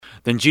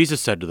Then Jesus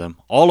said to them,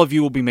 "All of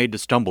you will be made to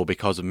stumble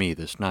because of me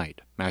this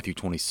night." Matthew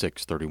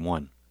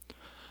 26:31.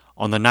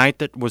 On the night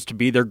that was to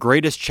be their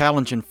greatest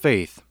challenge in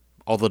faith,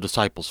 all the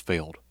disciples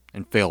failed,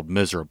 and failed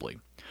miserably.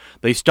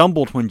 They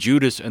stumbled when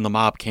Judas and the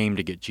mob came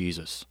to get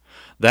Jesus.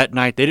 That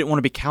night, they didn't want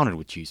to be counted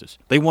with Jesus.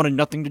 They wanted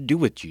nothing to do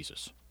with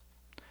Jesus.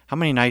 How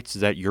many nights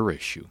is that your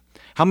issue?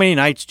 How many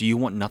nights do you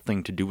want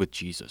nothing to do with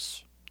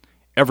Jesus?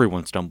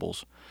 Everyone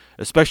stumbles,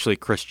 especially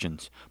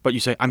Christians. But you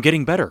say, "I'm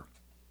getting better."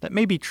 That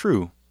may be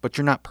true, but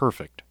you're not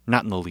perfect,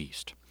 not in the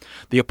least.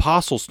 The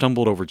apostles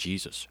stumbled over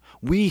Jesus.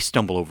 We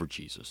stumble over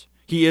Jesus.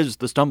 He is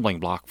the stumbling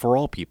block for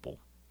all people.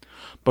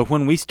 But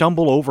when we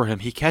stumble over him,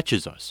 he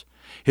catches us.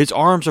 His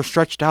arms are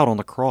stretched out on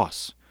the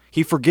cross.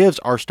 He forgives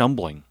our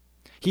stumbling.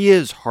 He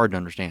is hard to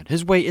understand.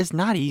 His way is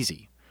not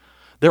easy.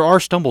 There are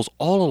stumbles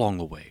all along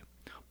the way,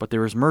 but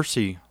there is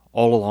mercy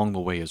all along the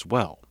way as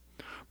well.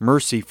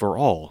 Mercy for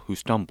all who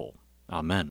stumble. Amen.